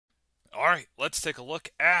Alright, let's take a look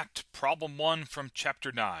at problem 1 from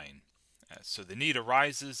chapter 9. So the need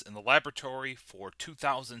arises in the laboratory for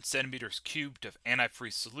 2,000 centimeters cubed of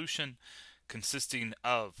antifreeze solution consisting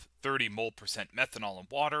of 30 mole percent methanol and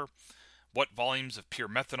water. What volumes of pure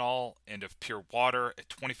methanol and of pure water at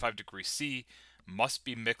 25 degrees C must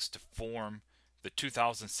be mixed to form the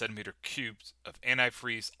 2,000 centimeter cubes of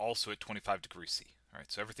antifreeze also at 25 degrees C.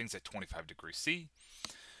 Alright, so everything's at 25 degrees C.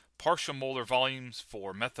 Partial molar volumes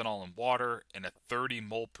for methanol and water in a 30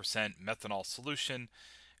 mole percent methanol solution,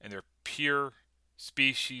 and their pure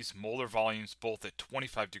species molar volumes both at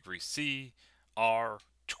 25 degrees C are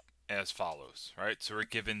as follows. Right, so we're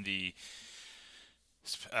given the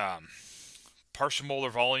partial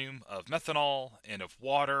molar volume of methanol and of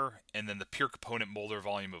water, and then the pure component molar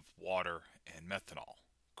volume of water and methanol.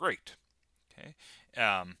 Great. Okay,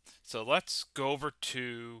 so let's go over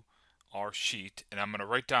to our sheet, and I'm going to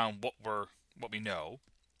write down what we know,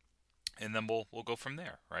 and then we'll go from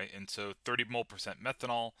there, right? And so 30 mole percent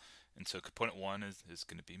methanol, and so component 1 is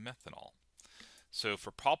going to be methanol. So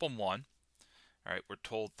for problem 1, all right, we're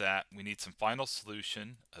told that we need some final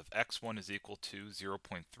solution of x1 is equal to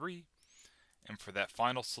 0.3, and for that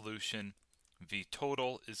final solution, V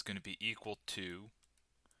total is going to be equal to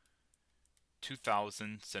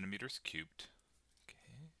 2,000 centimeters cubed.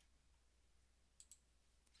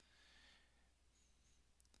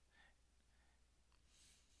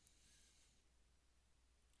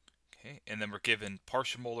 Okay, and then we're given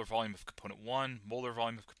partial molar volume of component 1, molar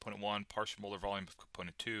volume of component 1, partial molar volume of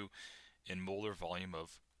component 2, and molar volume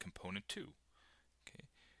of component 2. Okay,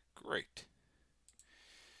 great.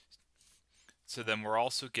 So then we're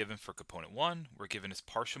also given for component 1, we're given as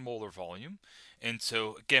partial molar volume. And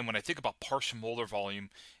so again, when I think about partial molar volume,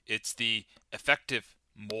 it's the effective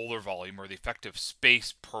molar volume or the effective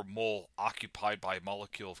space per mole occupied by a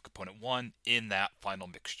molecule of component 1 in that final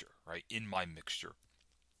mixture, right, in my mixture.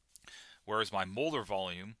 Whereas my molar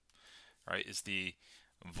volume, right, is the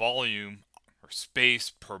volume or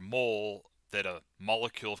space per mole that a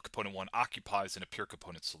molecule of component 1 occupies in a pure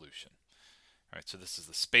component solution. All right, so this is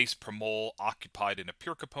the space per mole occupied in a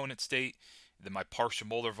pure component state. Then my partial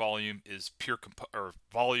molar volume is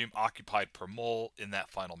volume occupied per mole in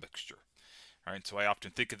that final mixture. All right, so I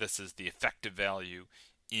often think of this as the effective value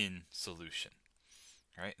in solution.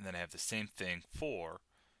 All right, and then I have the same thing for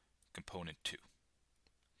component 2.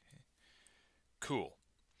 Cool.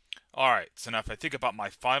 Alright, so now if I think about my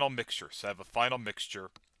final mixture, so I have a final mixture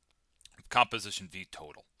of composition V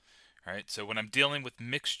total. Alright, so when I'm dealing with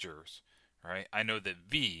mixtures, right, I know that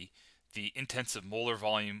V, the intensive molar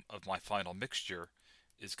volume of my final mixture,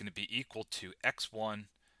 is going to be equal to x1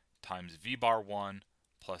 times V bar 1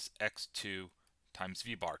 plus x2 times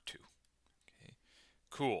V bar 2. Okay,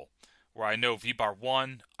 cool. Where I know V bar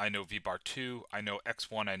 1, I know V bar 2, I know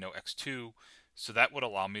x1, I know x2, so that would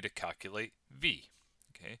allow me to calculate V.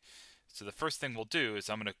 Okay, so the first thing we'll do is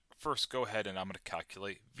I'm going to first go ahead and I'm going to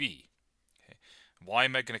calculate V. Okay, why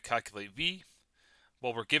am I going to calculate V?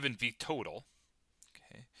 Well, we're given V total.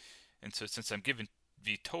 Okay, and so since I'm given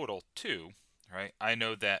V total 2, right, I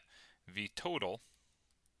know that V total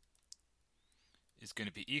is going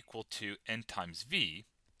to be equal to N times V.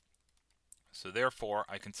 So therefore,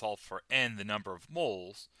 I can solve for N, the number of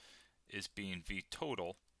moles, is being V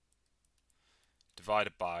total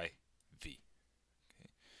divided by V. Okay.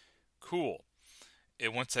 Cool.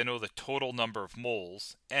 And once I know the total number of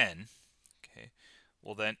moles, N, okay,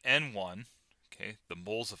 well then N1, okay, the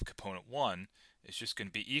moles of component 1, is just going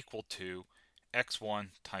to be equal to x1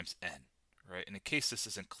 times N, right? And in case this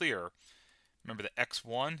isn't clear, remember that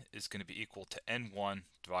x1 is going to be equal to N1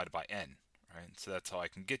 divided by N, right? So that's how I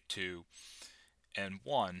can get to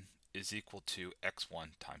N1 is equal to x1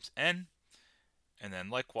 times N, and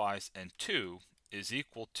then likewise N2 is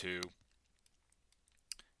equal to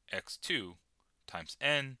x2 times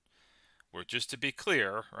N, where just to be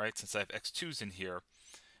clear, right, since I have x2's in here,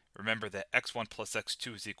 remember that x1 plus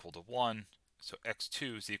x2 is equal to 1, so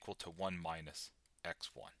x2 is equal to 1 minus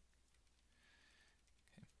x1.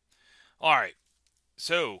 Okay. All right,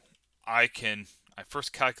 so I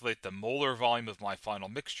first calculate the molar volume of my final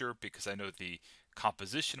mixture because I know the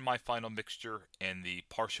composition of my final mixture and the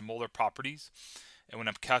partial molar properties. And when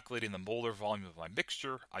I'm calculating the molar volume of my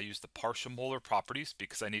mixture, I use the partial molar properties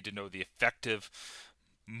because I need to know the effective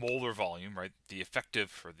molar volume, right? The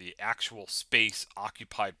effective or the actual space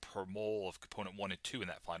occupied per mole of component 1 and 2 in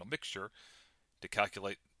that final mixture to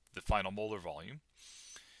calculate the final molar volume.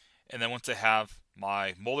 And then once I have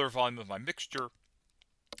my molar volume of my mixture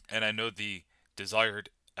and I know the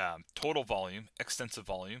desired total volume, extensive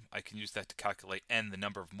volume, I can use that to calculate N, the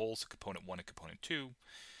number of moles of component 1 and component 2.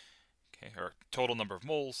 okay, or total number of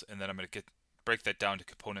moles, and then I'm going to break that down to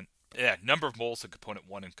number of moles of component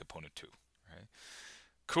 1 and component 2. Right?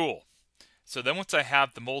 Cool. So then once I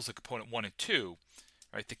have the moles of component 1 and 2,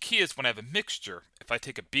 right, the key is when I have a mixture, if I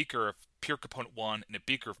take a beaker of pure component 1 and a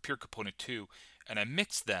beaker of pure component 2, and I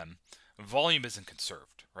mix them, volume isn't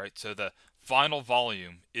conserved, right? So the final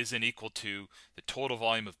volume isn't equal to the total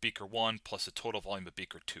volume of beaker 1 plus the total volume of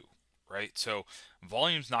beaker 2, right? So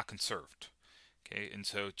volume's not conserved, okay? And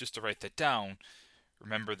so just to write that down,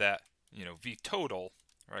 remember that, V total,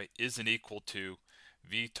 right, isn't equal to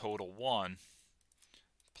V total 1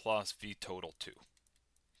 plus V total 2,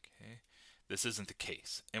 okay? This isn't the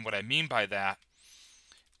case. And what I mean by that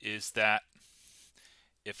is that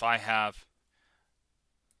if I have,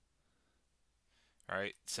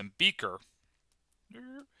 right, some beaker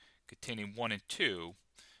containing 1 and 2,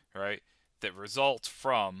 right, that results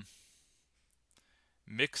from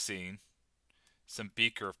mixing some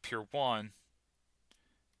beaker of pure 1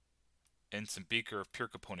 and some beaker of pure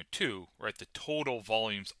component 2, right, the total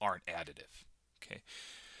volumes aren't additive, okay?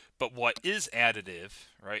 But what is additive,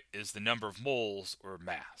 right, is the number of moles or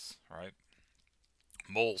mass, right?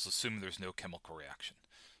 Moles assume there's no chemical reaction.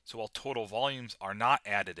 So while total volumes are not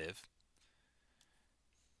additive,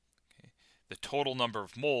 okay, the total number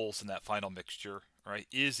of moles in that final mixture, right,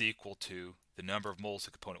 is equal to the number of moles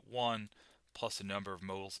of component 1 plus the number of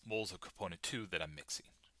moles of component 2 that I'm mixing,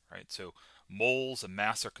 right? So moles and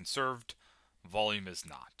mass are conserved, volume is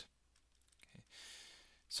not. Okay.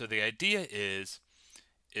 So the idea is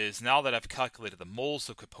now that I've calculated the moles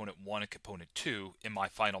of component 1 and component 2 in my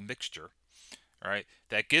final mixture, all right,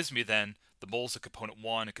 that gives me then the moles of component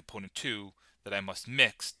 1 and component 2 that I must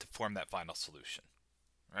mix to form that final solution,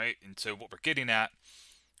 right? And so what we're getting at,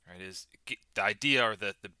 right, is the idea, or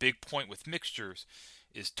the big point with mixtures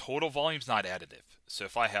is total volume is not additive. So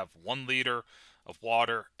if I have 1 liter of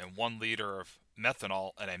water and 1 liter of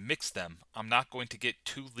methanol and I mix them, I'm not going to get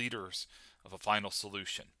 2 liters of a final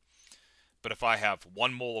solution. But if I have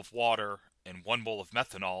 1 mole of water and 1 mole of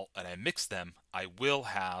methanol and I mix them, I will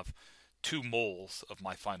have 2 moles of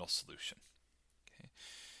my final solution. Okay.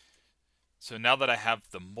 So now that I have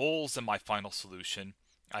the moles in my final solution,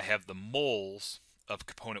 I have the moles of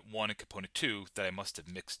component 1 and component 2 that I must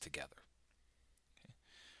have mixed together.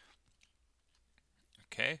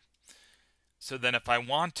 Okay. So then if I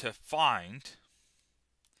want to find,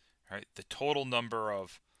 right, the total number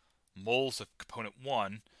of moles of component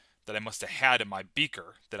 1 that I must have had in my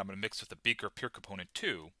beaker that I'm going to mix with the beaker of pure component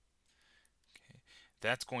 2, okay,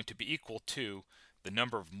 that's going to be equal to the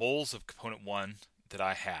number of moles of component 1 that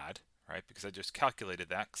I had, right, because I just calculated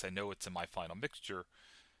that because I know it's in my final mixture,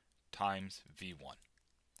 times V1.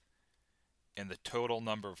 And the total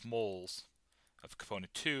number of moles of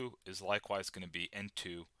component 2 is likewise going to be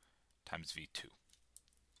N2 times V2.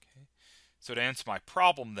 Okay. So to answer my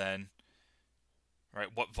problem then, right,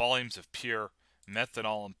 what volumes of pure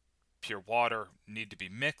methanol and pure water need to be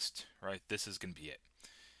mixed, right, this is going to be it.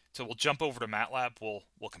 So we'll jump over to MATLAB,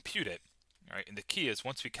 we'll compute it, right, and the key is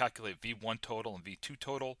once we calculate V1 total and V2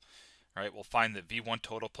 total, right, we'll find that V1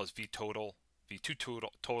 total plus V2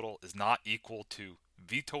 total is not equal to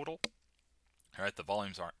V total. All right, the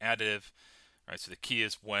volumes aren't additive. All right, so the key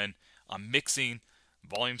is when I'm mixing,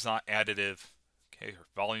 volume's not additive, okay, or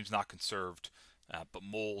volume's not conserved, but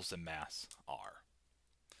moles and mass are.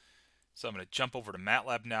 So I'm going to jump over to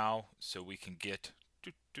MATLAB now so we can get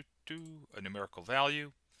a numerical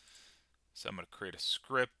value. So I'm going to create a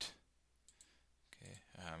script. Okay,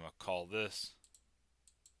 I'm going to call this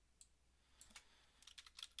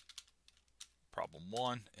problem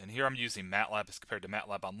 1. And here I'm using MATLAB as compared to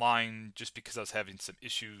MATLAB Online just because I was having some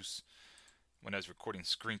issues when I was recording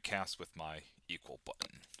screencasts with my equal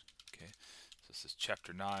button. Okay, so this is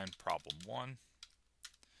chapter 9, problem 1.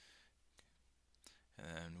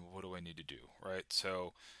 And what do I need to do, right?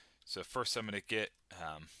 So first I'm going to get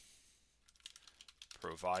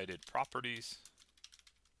provided properties.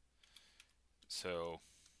 So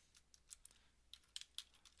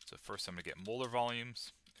first I'm going to get molar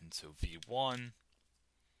volumes, and so V1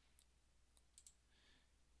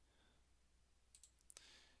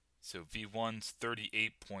 V1's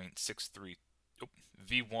 38.63.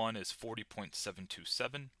 V1 is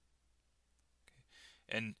 40.727.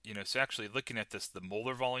 And, so actually looking at this, the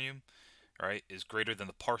molar volume, right, is greater than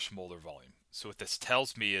the partial molar volume. So what this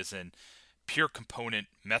tells me is in pure component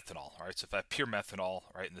methanol, right? So if I have pure methanol,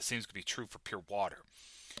 right, and the same is going to be true for pure water.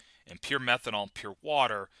 In pure methanol and pure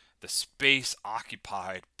water, the space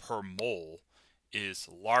occupied per mole is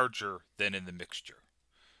larger than in the mixture,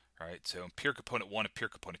 right? So in pure component 1 and pure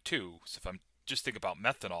component 2, so if I'm just thinking about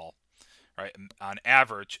methanol, right, on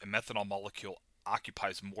average, a methanol molecule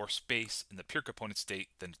occupies more space in the pure component state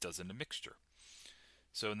than it does in the mixture.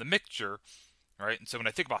 So in the mixture, right, and so when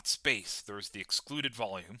I think about space, there's the excluded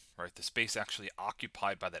volume, right, the space actually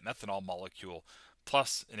occupied by that methanol molecule,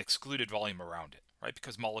 plus an excluded volume around it, right,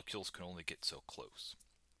 because molecules can only get so close.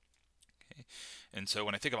 Okay. And so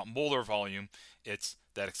when I think about molar volume, it's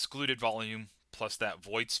that excluded volume plus that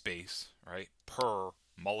void space, right, per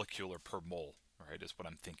molecule or per mole, right, is what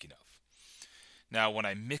I'm thinking of. Now when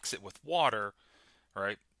I mix it with water,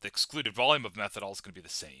 right, the excluded volume of methanol is going to be the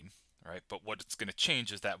same, right, but what it's going to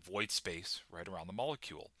change is that void space right around the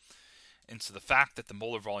molecule. And so the fact that the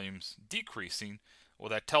molar volume's decreasing, well,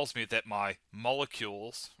 that tells me that my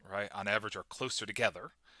molecules, right, on average are closer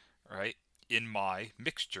together, right, in my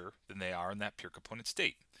mixture than they are in that pure component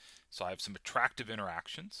state. So I have some attractive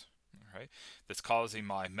interactions, right, that's causing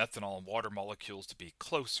my methanol and water molecules to be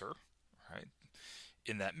closer, right,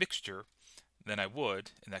 in that mixture than I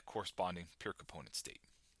would in that corresponding pure component state.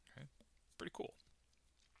 Okay? Pretty cool.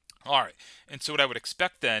 All right, and so what I would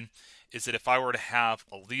expect then is that if I were to have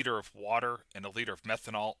a liter of water and a liter of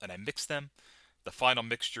methanol and I mix them, the final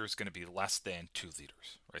mixture is going to be less than 2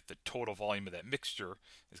 liters, right? The total volume of that mixture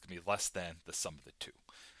is going to be less than the sum of the two.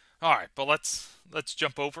 All right, but let's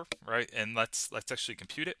jump over, right, and let's actually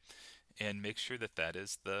compute it and make sure that that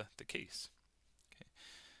is the case. Okay.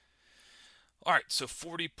 All right, so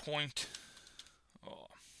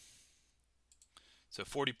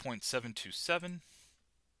 40.727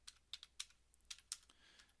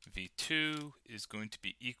 V2 is going to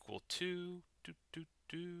be equal to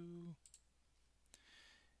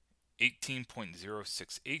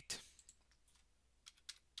 18.068.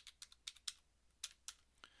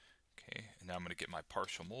 Okay, and now I'm going to get my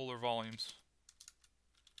partial molar volumes.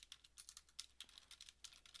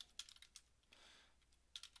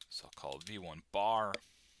 So I'll call V1 bar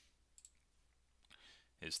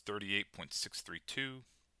is 38.632.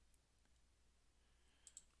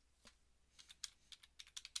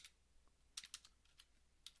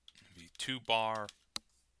 V2 bar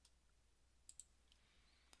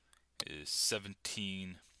is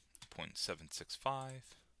 17.765.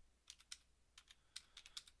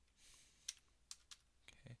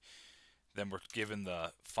 Okay. Then we're given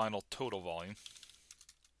the final total volume.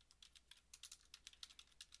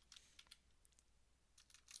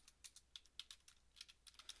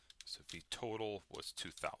 So V total was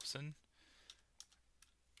 2,000.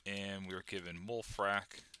 And we were given mole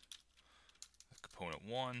frac, component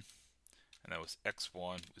 1, and that was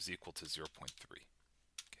x1 was equal to 0.3.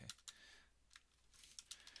 Okay.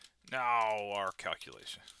 Now our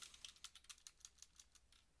calculation.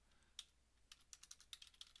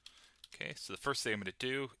 Okay, so the first thing I'm going to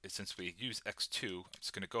do is, since we use x2, I'm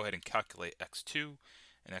just going to go ahead and calculate x2,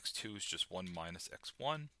 and x2 is just 1 minus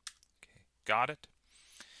x1. Okay, got it.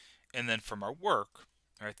 And then from our work,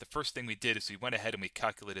 all right, the first thing we did is we went ahead and we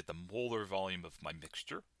calculated the molar volume of my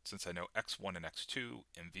mixture, since I know x1 and x2,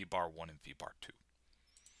 and v bar 1 and v bar 2.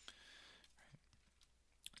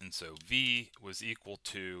 And so v was equal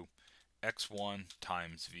to x1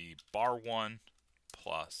 times v bar 1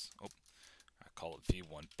 plus, I call it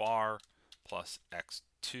v1 bar, plus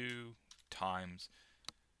x2 times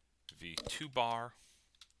v2 bar.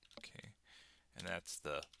 Okay, and that's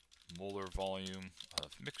the molar volume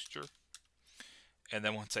of mixture. And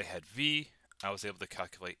then once I had V, I was able to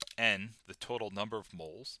calculate N, the total number of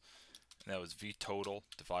moles, and that was V total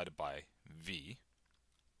divided by V.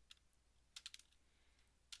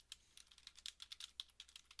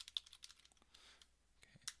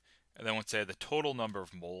 Okay. And then once I had the total number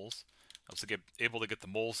of moles, I was able to get the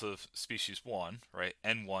moles of species 1, right?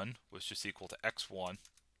 N1 was just equal to X1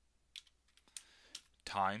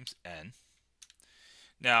 times N.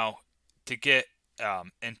 Now, to get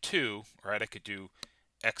N2, right, I could do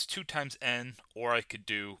x2 times n, or I could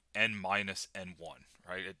do n minus n1,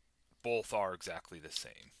 right? Both are exactly the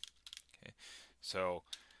same. Okay, so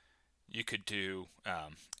you could do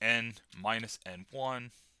n minus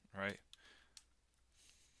n1, right?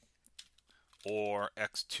 Or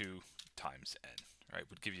x2 times n, right?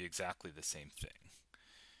 Would give you exactly the same thing.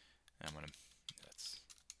 And I'm gonna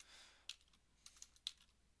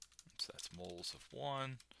so that's moles of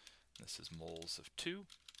 1. This is moles of 2.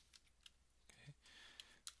 Okay.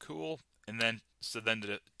 Cool. And then, so then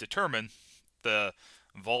to determine the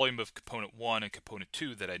volume of component 1 and component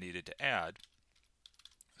 2 that I needed to add,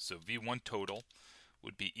 so V1 total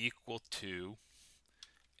would be equal to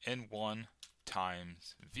N1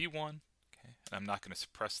 times V1. Okay. And I'm not going to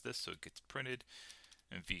suppress this, so it gets printed.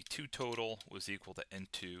 And V2 total was equal to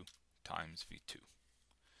N2 times V2.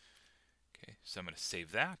 Okay, so I'm going to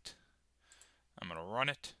save that. I'm going to run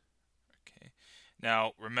it. Okay.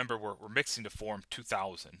 Now, remember, we're mixing to form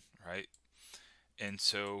 2000, right? And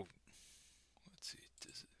so, let's see.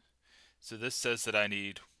 So this says that I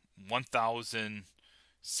need 1017.1,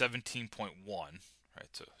 right?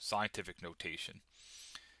 So scientific notation.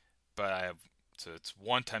 But I have, so it's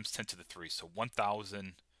 1 times 10 to the 3, so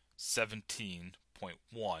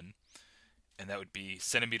 1017.1, and that would be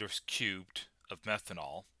centimeters cubed of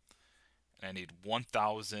methanol. And I need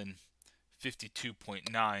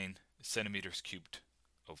 1052.9 centimeters cubed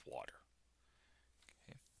of water.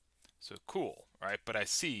 Okay. So cool, right? But I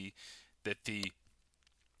see that the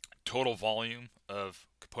total volume of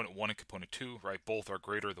component 1 and component 2, right, both are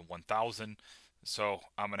greater than 1000. So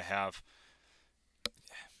I'm going to have,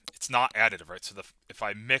 it's not additive, right? So if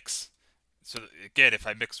I mix, so again, if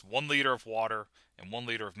I mix 1 liter of water and 1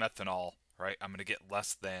 liter of methanol, right, I'm going to get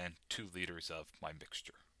less than 2 liters of my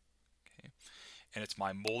mixture. Okay. And it's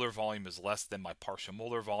my molar volume is less than my partial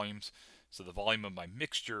molar volumes, so the volume of my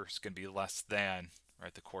mixture is going to be less than,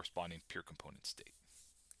 right, the corresponding pure component state.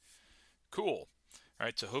 Cool. All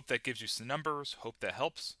right, so hope that gives you some numbers. Hope that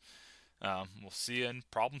helps. We'll see you in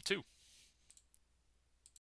problem 2.